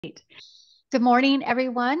Good morning,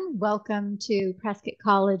 everyone. Welcome to Prescott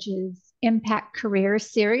College's Impact Career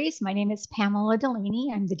Series. My name is Pamela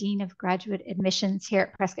Delaney. I'm the Dean of Graduate Admissions here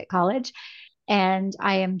at Prescott College, and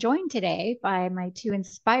I am joined today by my two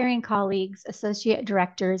inspiring colleagues, Associate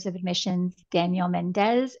Directors of Admissions, Daniel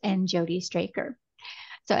Mendez and Jody Straker.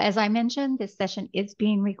 So as I mentioned, this session is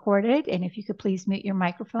being recorded, and if you could please mute your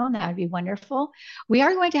microphone, that would be wonderful. We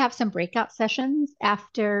are going to have some breakout sessions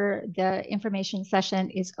after the information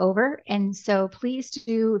session is over, and so please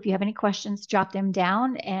do, if you have any questions, jot them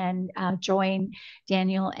down and join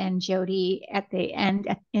Daniel and Jody at the end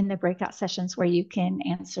in the breakout sessions where you can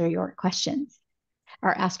answer your questions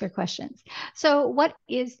or ask your questions. So what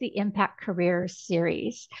is the Impact Career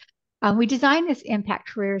Series? We designed this Impact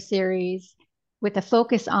Career Series with a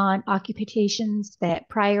focus on occupations that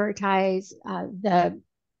prioritize the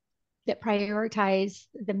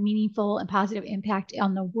meaningful and positive impact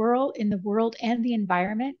on the world, in the world and the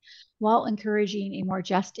environment, while encouraging a more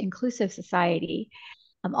just, inclusive society.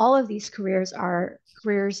 All of these careers are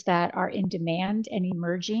careers that are in demand and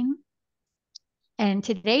emerging. And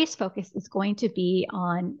today's focus is going to be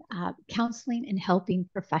on counseling and helping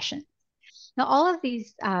professions. Now, all of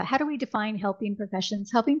these, how do we define helping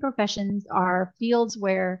professions? Helping professions are fields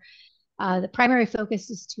where the primary focus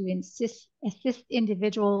is to assist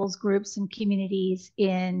individuals, groups, and communities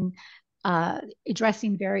in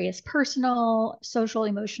addressing various personal, social,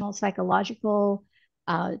 emotional, psychological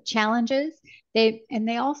challenges. They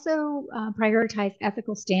also prioritize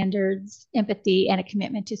ethical standards, empathy, and a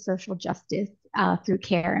commitment to social justice through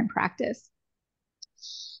care and practice.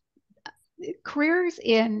 Careers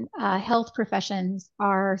in health professions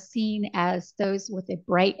are seen as those with a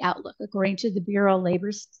bright outlook. According to the Bureau of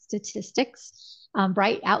Labor Statistics,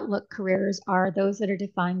 bright outlook careers are those that are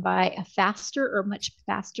defined by a faster or much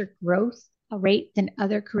faster growth rate than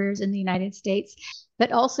other careers in the United States,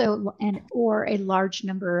 but also or a large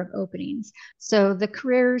number of openings. So the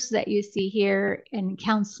careers that you see here in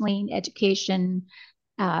counseling, education,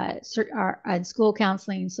 school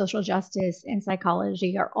counseling, social justice, and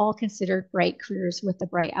psychology are all considered bright careers with a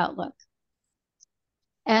bright outlook.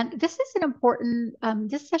 And this is an important,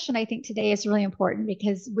 this session I think today is really important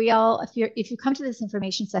because we all, if you come to this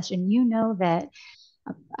information session, you know that,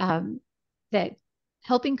 that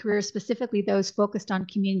helping careers, specifically those focused on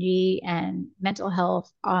community and mental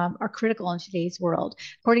health, are critical in today's world.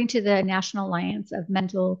 According to the National Alliance of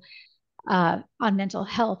Mental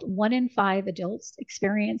Health, 1 in 5 adults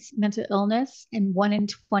experience mental illness, and 1 in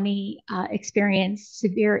 20 experience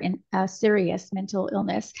severe and serious mental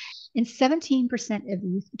illness. And 17% of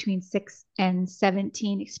youth between 6 and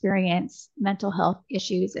 17 experience mental health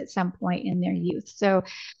issues at some point in their youth. So,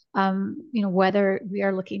 whether we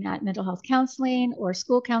are looking at mental health counseling or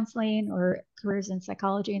school counseling or careers in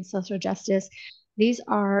psychology and social justice, these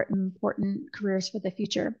are important careers for the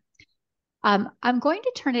future. I'm going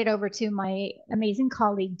to turn it over to my amazing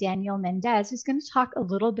colleague, Daniel Mendez, who's going to talk a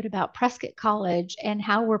little bit about Prescott College and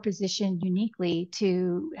how we're positioned uniquely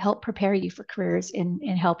to help prepare you for careers in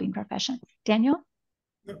helping professions. Daniel?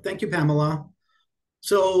 Thank you, Pamela.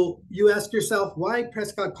 So you ask yourself, why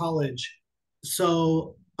Prescott College?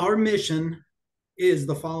 So our mission is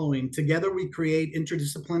the following. Together, we create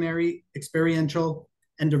interdisciplinary, experiential,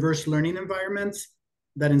 and diverse learning environments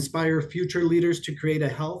that inspire future leaders to create a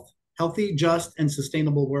healthy, just, and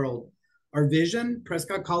sustainable world. Our vision,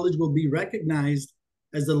 Prescott College will be recognized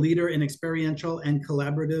as a leader in experiential and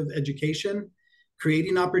collaborative education,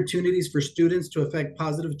 creating opportunities for students to affect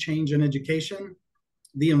positive change in education,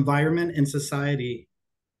 the environment, and society.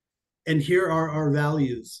 And here are our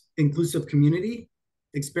values: inclusive community,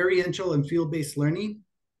 experiential and field-based learning,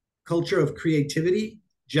 culture of creativity,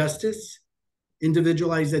 justice,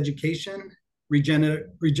 individualized education,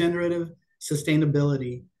 regenerative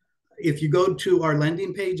sustainability. If you go to our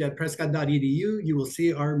landing page at prescott.edu, you will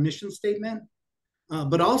see our mission statement.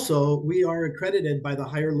 But also, we are accredited by the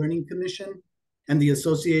Higher Learning Commission and the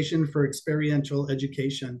Association for Experiential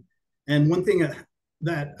Education. And one thing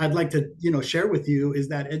that I'd like to share with you is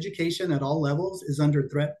that education at all levels is under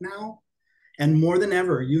threat now. And more than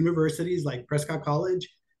ever, universities like Prescott College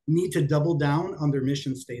need to double down on their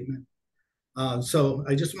mission statement. So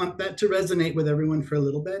I just want that to resonate with everyone for a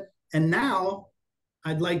little bit. And now,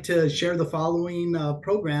 I'd like to share the following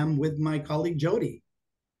program with my colleague, Jody.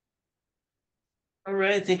 All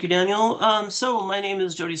right, thank you, Daniel. So my name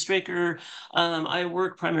is Jody Straker. I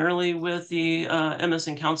work primarily with the MS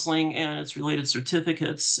in Counseling and its related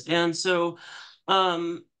certificates. And so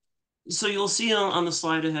you'll see on the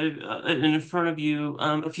slide ahead in front of you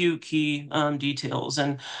a few key details,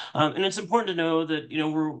 and it's important to know that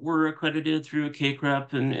we're accredited through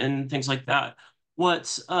KCREP and things like that.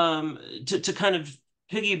 to kind of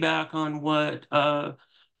piggyback on what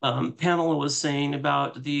Pamela was saying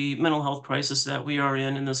about the mental health crisis that we are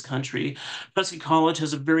in this country. Prescott College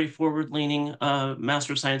has a very forward-leaning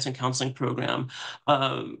Master of Science in Counseling program.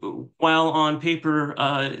 While on paper,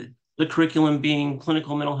 the curriculum being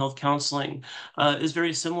clinical mental health counseling is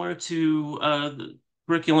very similar to the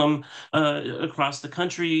curriculum across the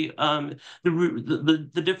country.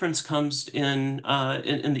 The difference comes in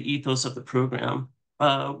the ethos of the program.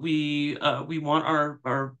 We want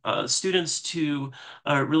our students to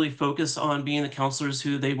really focus on being the counselors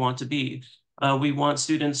who they want to be. We want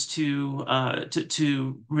students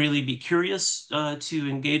to really be curious, to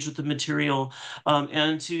engage with the material,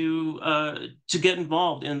 and to get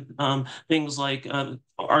involved in things like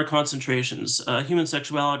our concentrations: human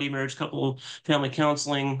sexuality, marriage, couple, family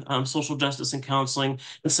counseling, social justice and counseling,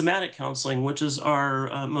 and somatic counseling, which is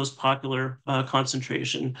our most popular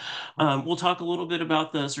concentration. We'll talk a little bit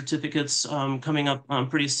about the certificates coming up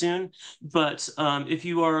pretty soon, but if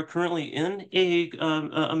you are currently in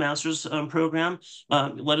a master's program,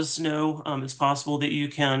 let us know. It's possible that you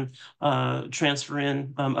can transfer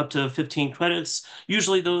in up to 15 credits.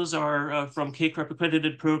 Usually those are from CACREP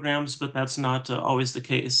accredited programs, but that's not always the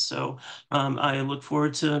case. So I look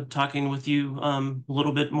forward to talking with you a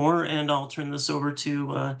little bit more, and I'll turn this over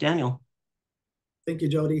to Daniel. Thank you,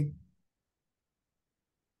 Jody.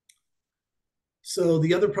 So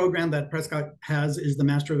the other program that Prescott has is the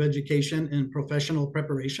Master of Education in Professional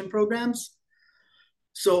Preparation Programs.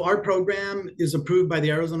 So our program is approved by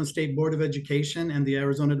the Arizona State Board of Education and the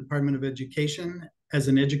Arizona Department of Education as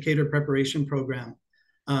an educator preparation program.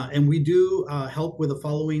 And we do help with the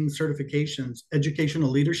following certifications: educational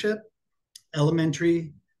leadership,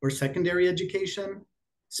 elementary or secondary education,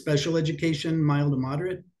 special education, mild to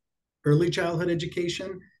moderate, early childhood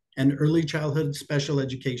education, and early childhood special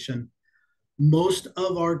education. Most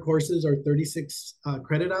of our courses are 36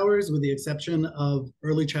 credit hours, with the exception of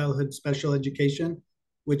early childhood special education,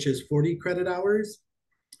 which is 40 credit hours.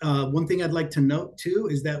 One thing I'd like to note too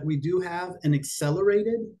is that we do have an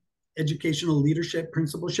accelerated educational leadership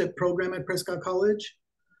principalship program at Prescott College.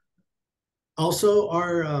 Also,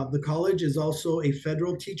 the college is also a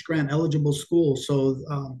federal Teach Grant eligible school. So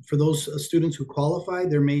for those students who qualify,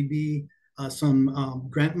 there may be some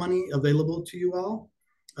grant money available to you all.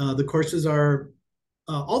 The courses are,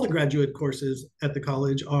 all the graduate courses at the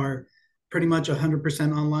college are pretty much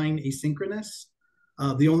 100% online asynchronous.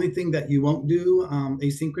 The only thing that you won't do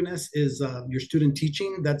asynchronous is your student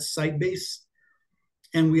teaching. That's site-based.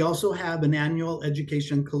 And we also have an annual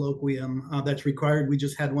education colloquium that's required. We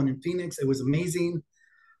just had one in Phoenix. It was amazing.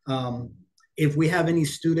 If we have any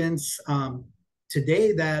students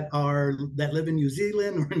today that live in New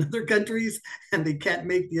Zealand or in other countries and they can't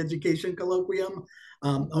make the education colloquium,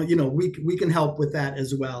 we can help with that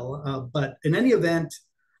as well. But in any event,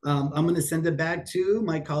 I'm going to send it back to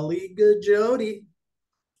my colleague, Jody.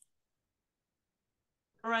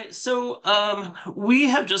 All right, so we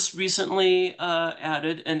have just recently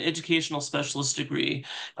added an educational specialist degree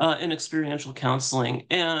in experiential counseling,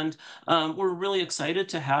 and we're really excited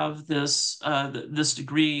to have this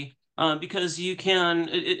degree. Because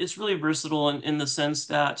it's really versatile in the sense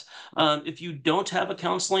that if you don't have a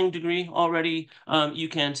counseling degree already, you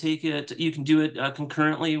can do it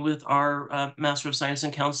concurrently with our Master of Science in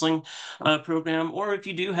Counseling program, or if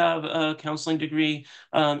you do have a counseling degree,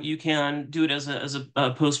 you can do it as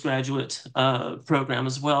a postgraduate program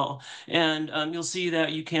as well. And you'll see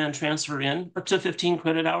that you can transfer in up to 15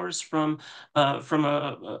 credit hours from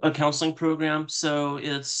a counseling program. So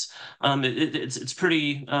it's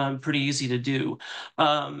pretty easy to do.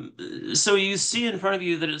 So you see in front of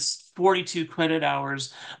you that it's 42 credit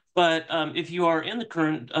hours. But if you are in the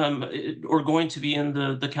current or going to be in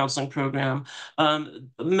the counseling program,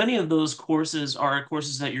 many of those courses are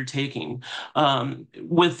courses that you're taking.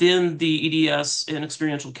 Within the EDS and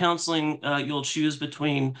experiential counseling, you'll choose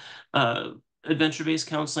between adventure-based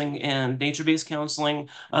counseling and nature-based counseling.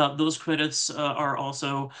 Those credits are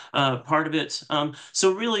also part of it.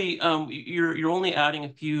 So really, you're only adding a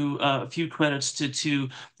few credits to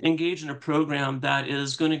engage in a program that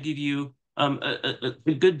is going to give you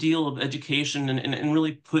a good deal of education and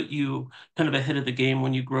really put you kind of ahead of the game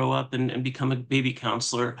when you grow up and become a baby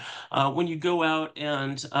counselor. When you go out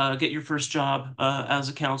and get your first job as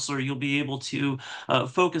a counselor, you'll be able to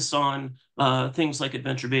focus on things like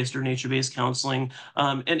adventure-based or nature-based counseling,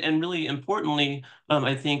 and really importantly,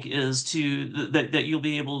 I think, is that you'll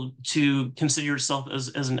be able to consider yourself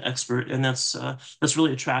as an expert, and that's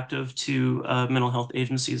really attractive to mental health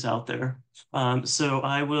agencies out there. So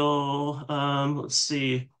I will, let's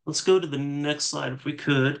see, let's go to the next slide if we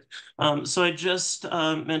could. So I just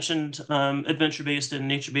mentioned adventure-based and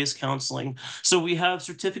nature-based counseling. So we have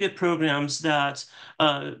certificate programs that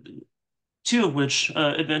two of which,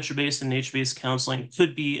 adventure-based and nature-based counseling,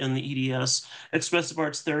 could be in the EDS. Expressive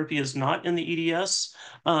arts therapy is not in the EDS.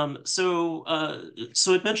 So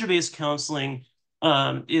adventure-based counseling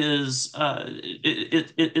it's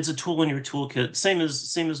a tool in your toolkit, same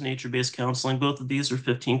as nature-based counseling. Both of these are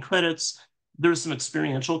 15 credits. There's some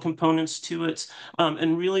experiential components to it,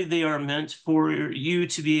 and really they are meant for you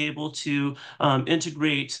to be able to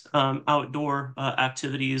integrate outdoor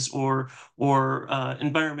activities or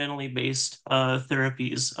environmentally based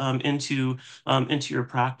therapies into your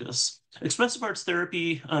practice. Expressive arts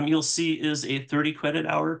therapy, you'll see, is a 30 credit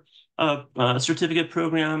hour certificate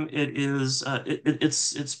program.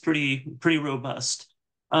 It's pretty robust.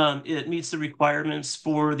 It meets the requirements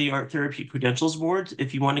for the Art Therapy Credentials Board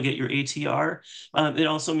if you want to get your ATR. It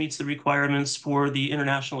also meets the requirements for the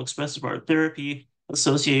International Expressive Art Therapy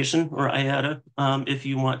Association, or IATA, if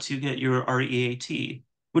you want to get your REAT,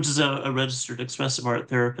 which is a registered expressive art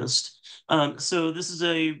therapist. So this is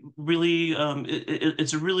a really,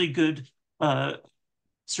 it's a really good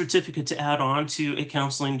certificate to add on to a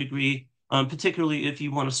counseling degree, particularly if you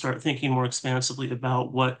want to start thinking more expansively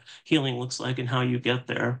about what healing looks like and how you get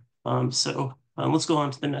there. Let's go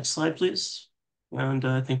on to the next slide, please. And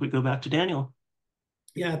I think we go back to Daniel.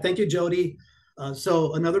 Yeah, thank you, Jody.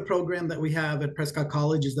 So another program that we have at Prescott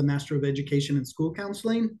College is the Master of Education in School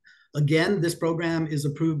Counseling. Again, this program is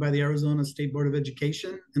approved by the Arizona State Board of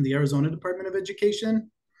Education and the Arizona Department of Education.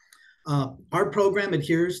 Our program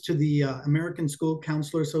adheres to the American School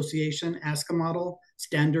Counselor Association ASCA model,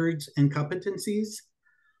 standards, and competencies.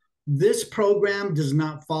 This program does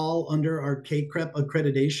not fall under our CACREP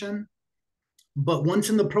accreditation, but once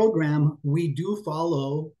in the program, we do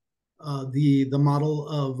follow the model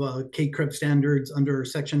of CACREP standards under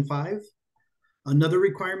Section 5. Another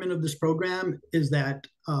requirement of this program is that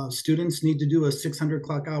students need to do a 600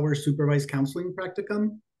 clock hour supervised counseling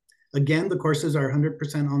practicum. Again, the courses are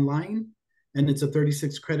 100% online, and it's a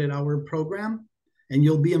 36 credit hour program, and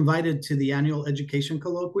you'll be invited to the annual education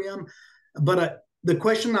colloquium. But the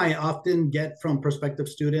question I often get from prospective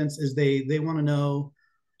students is they want to know,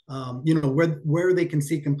 where they can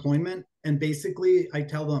seek employment. And basically, I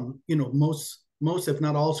tell them, most, if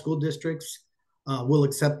not all school districts will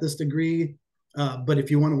accept this degree. But if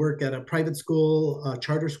you want to work at a private school, a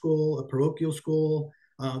charter school, a parochial school,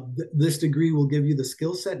 this degree will give you the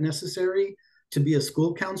skill set necessary to be a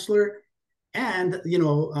school counselor. And,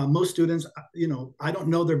 most students, I don't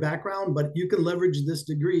know their background, but you can leverage this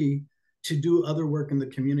degree to do other work in the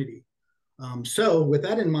community. So with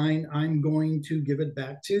that in mind, I'm going to give it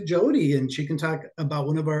back to Jody, and she can talk about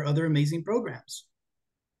one of our other amazing programs.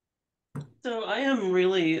 So I am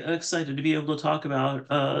really excited to be able to talk about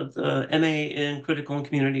the MA in Critical and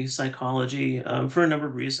Community Psychology for a number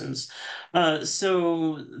of reasons.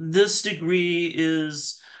 So this degree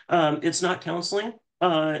is, it's not counseling.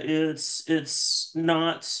 It's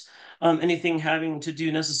not anything having to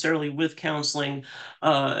do necessarily with counseling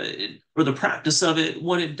or the practice of it.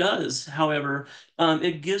 What it does, however,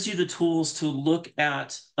 it gives you the tools to look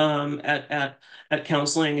at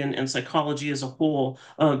counseling and psychology as a whole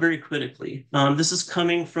very critically. This is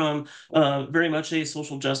coming from very much a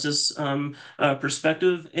social justice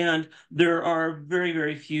perspective, and there are very,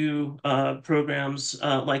 very few programs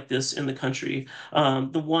like this in the country.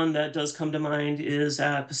 The one that does come to mind is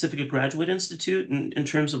at Pacifica Graduate Institute in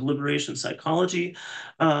terms of liberation psychology,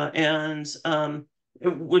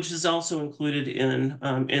 which is also included in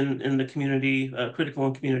the community critical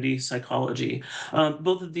and community psychology.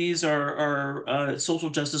 Both of these are social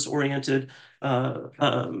justice oriented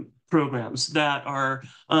programs that are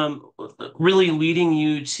really leading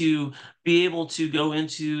you to be able to go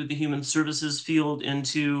into the human services field,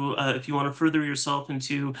 into if you want to further yourself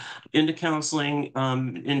into counseling,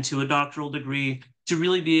 into a doctoral degree, to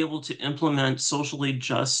really be able to implement socially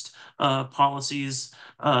just policies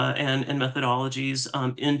and methodologies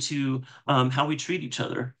into how we treat each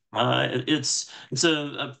other. It's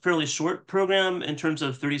a fairly short program in terms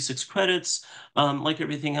of 36 credits. Like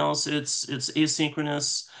everything else, it's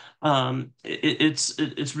asynchronous.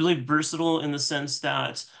 It's really versatile in the sense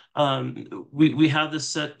that we have this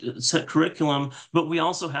set curriculum, but we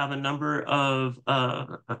also have a number of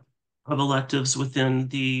electives within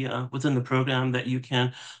the program that you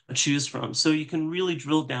can choose from. So you can really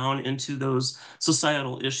drill down into those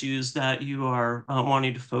societal issues that you are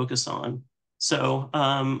wanting to focus on. So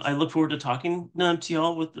I look forward to talking to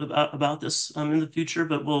y'all about this in the future,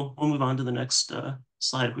 but we'll move on to the next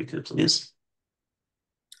slide if we could, please.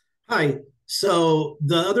 Hi. So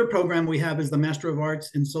the other program we have is the Master of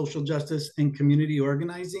Arts in Social Justice and Community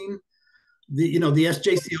Organizing. The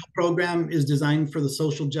SJCO program is designed for the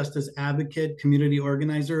social justice advocate, community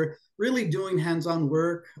organizer, really doing hands-on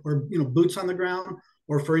work or boots on the ground,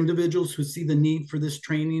 or for individuals who see the need for this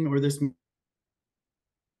training or this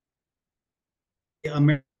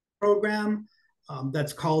program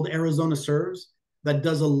that's called Arizona Serves, that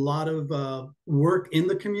does a lot of work in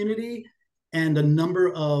the community, and a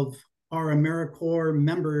number of our AmeriCorps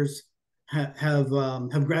members have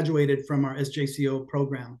graduated from our SJCO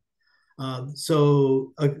program.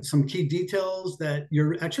 So some key details that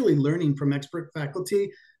you're actually learning from expert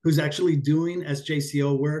faculty who's actually doing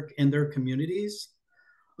SJCO work in their communities.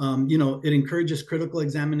 It encourages critical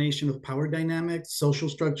examination of power dynamics, social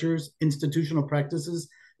structures, institutional practices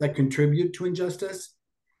that contribute to injustice.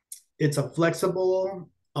 It's a flexible,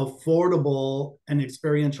 affordable, and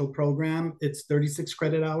experiential program. It's 36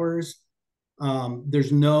 credit hours.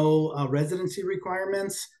 There's no residency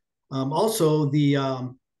requirements. Also,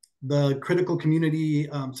 the critical community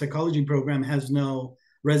psychology program has no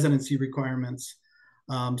residency requirements.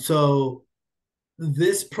 So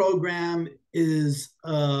this program is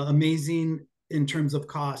amazing in terms of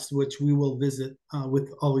cost, which we will visit with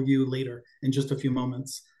all of you later in just a few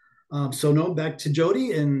moments. So no, back to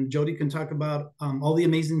Jody, and Jody can talk about all the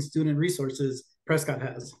amazing student resources Prescott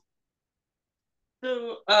has.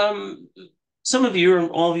 So some of you or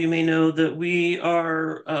all of you may know that we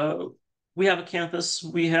have a campus.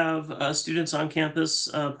 We have students on campus,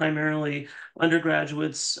 primarily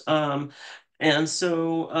undergraduates. And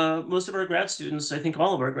so most of our grad students, I think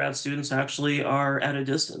all of our grad students actually are at a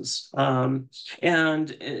distance. And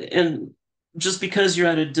just because you're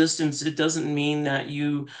at a distance, it doesn't mean that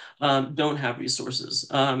you don't have resources.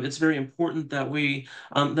 It's very important that we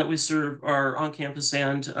serve our on-campus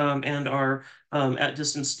and our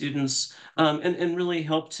at-distance students, and really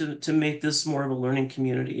help to make this more of a learning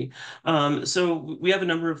community. So we have a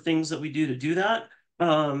number of things that we do to do that.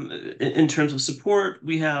 In terms of support,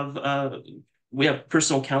 we have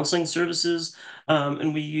personal counseling services,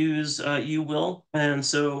 and we use UWill, and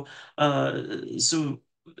so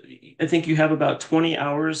I think you have about 20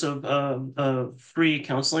 hours of free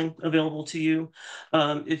counseling available to you.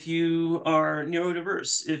 If you are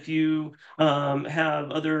neurodiverse, if you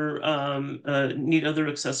have other need other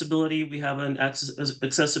accessibility, we have an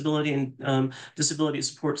accessibility and disability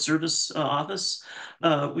support service office.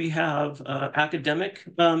 We have academic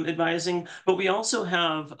advising, but we also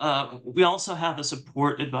have a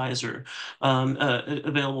support advisor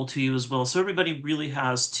available to you as well. So everybody really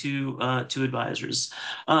has two advisors.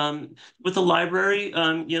 With the library,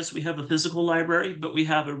 yes, we have a physical library, but we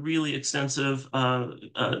have a really extensive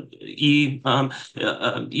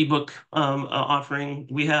ebook offering.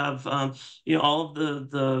 We have all of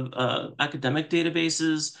the academic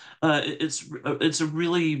databases. It's a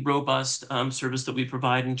really robust service that we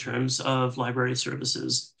provide in terms of library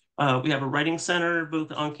services. We have a writing center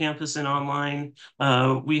both on campus and online.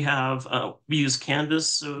 We use Canvas.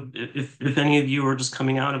 So if any of you are just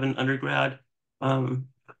coming out of an undergrad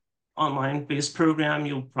online-based program,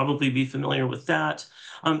 you'll probably be familiar with that.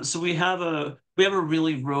 So we have a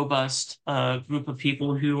really robust group of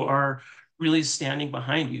people who are really standing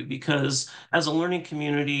behind you, because as a learning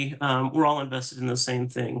community, we're all invested in the same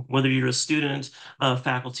thing, whether you're a student,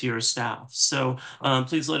 faculty, or staff. So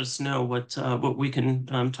please let us know what we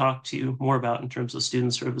can talk to you more about in terms of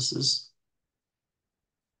student services.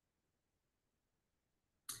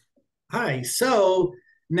 Hi, so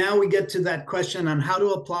now we get to that question on how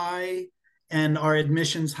to apply and our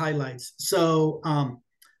admissions highlights. So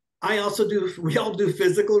we all do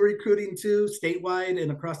physical recruiting too, statewide and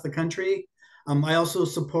across the country. I also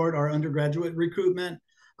support our undergraduate recruitment.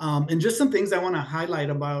 And just some things I want to highlight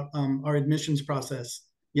about our admissions process.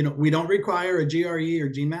 We don't require a GRE or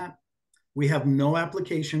GMAT. We have no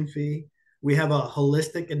application fee. We have a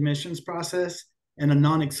holistic admissions process and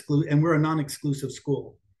we're a non-exclusive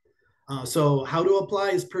school. So how to apply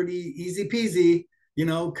is pretty easy peasy.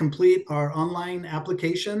 Complete our online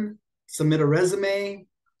application, submit a resume,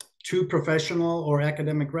 2 professional or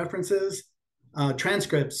academic references,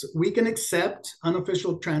 transcripts. We can accept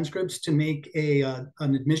unofficial transcripts to make an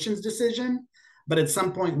admissions decision, but at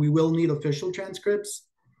some point we will need official transcripts.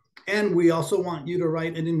 And we also want you to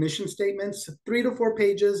write an admission statements, 3 to 4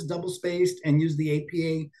 pages, double spaced, and use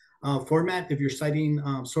the APA format if you're citing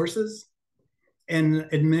sources. And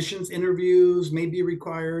admissions interviews may be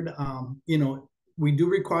required. We do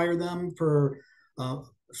require them for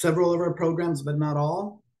several of our programs, but not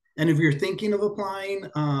all. And if you're thinking of applying,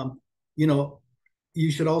 You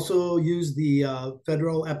should also use the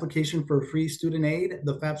federal application for free student aid,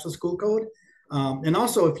 the FAFSA school code. And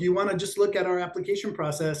also, if you want to just look at our application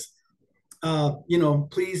process,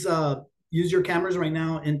 please use your cameras right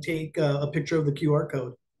now and take a picture of the QR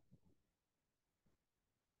code.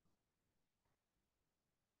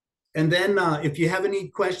 And then if you have any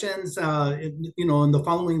questions, in the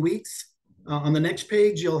following weeks, on the next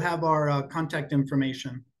page, you'll have our contact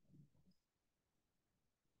information.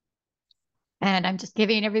 And I'm just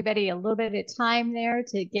giving everybody a little bit of time there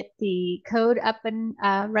to get the code up and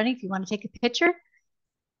running if you want to take a picture.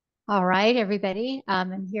 All right, everybody.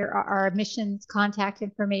 And here are our admissions contact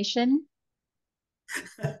information.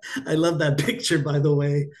 I love that picture, by the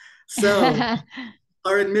way. So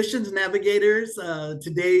our admissions navigators,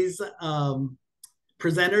 today's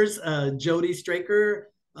presenters, Jody Straker,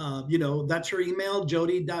 that's her email,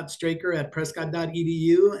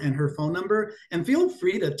 jody.straker@prescott.edu, and her phone number. And feel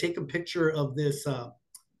free to take a picture of this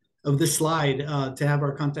slide to have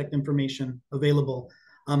our contact information available.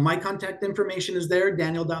 My contact information is there,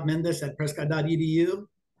 daniel.mendes@prescott.edu.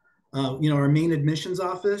 Our main admissions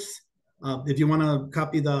office. If you want to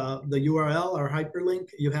copy the URL or hyperlink,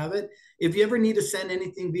 you have it. If you ever need to send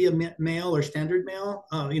anything via mail or standard mail,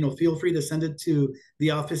 feel free to send it to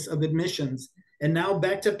the Office of Admissions. And now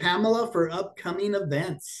back to Pamela for upcoming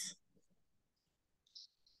events.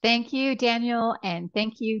 Thank you, Daniel, and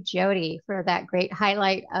thank you, Jody, for that great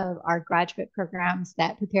highlight of our graduate programs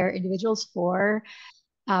that prepare individuals for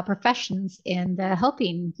professions in the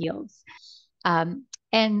helping fields.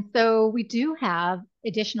 And so we do have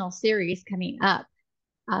additional series coming up.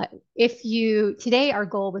 Today our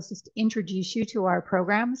goal was just to introduce you to our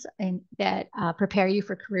programs and that prepare you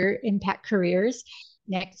for career impact careers.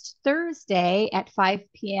 Next Thursday at 5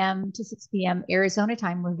 p.m. to 6 p.m. Arizona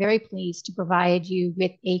time, we're very pleased to provide you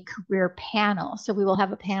with a career panel. So we will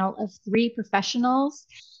have a panel of 3 professionals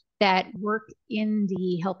that work in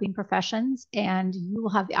the helping professions, and you will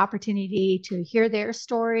have the opportunity to hear their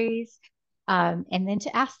stories and then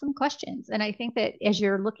to ask them questions. And I think that as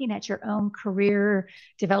you're looking at your own career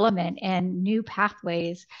development and new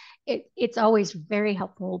pathways, it's always very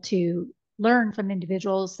helpful to learn from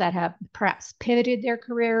individuals that have perhaps pivoted their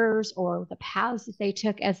careers or the paths that they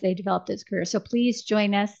took as they developed those careers. So please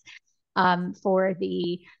join us for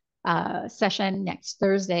the session next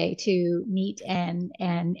Thursday to meet and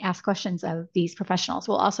ask questions of these professionals.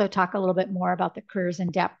 We'll also talk a little bit more about the careers in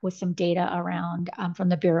depth with some data around from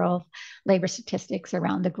the Bureau of Labor Statistics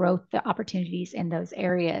around the growth, the opportunities in those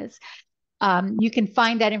areas. You can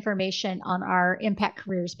find that information on our Impact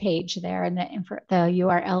Careers page there, and the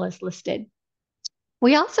URL is listed.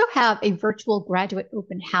 We also have a virtual graduate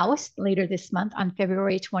open house later this month on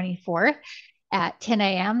February 24th at 10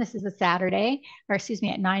 a.m. This is a Saturday, or excuse me,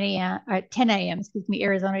 at 9 a.m. or 10 a.m. excuse me,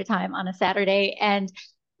 Arizona time on a Saturday. And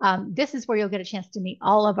this is where you'll get a chance to meet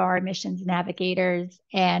all of our admissions navigators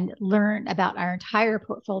and learn about our entire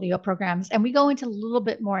portfolio programs. And we go into a little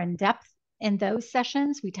bit more in depth in those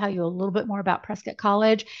sessions. We tell you a little bit more about Prescott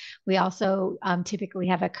College. We also typically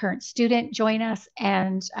have a current student join us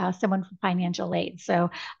and someone from financial aid. So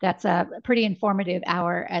that's a pretty informative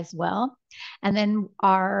hour as well. And then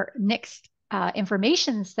our next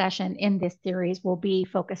information session in this series will be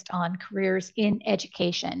focused on careers in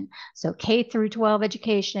education. So K through 12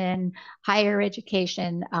 education, higher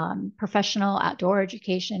education, professional, outdoor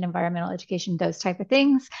education, environmental education, those type of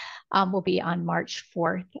things will be on March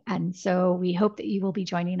 4th. And so we hope that you will be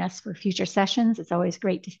joining us for future sessions. It's always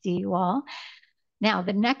great to see you all. Now,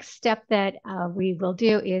 the next step that we will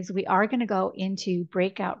do is we are going to go into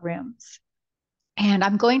breakout rooms. And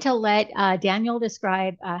I'm going to let Daniel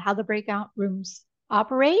describe how the breakout rooms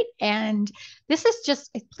operate. And this is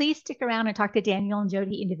just, please stick around and talk to Daniel and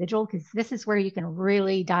Jody individual, because this is where you can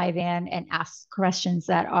really dive in and ask questions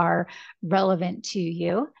that are relevant to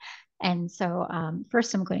you. And so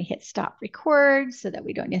first I'm going to hit stop record so that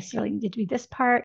we don't necessarily need to do this part.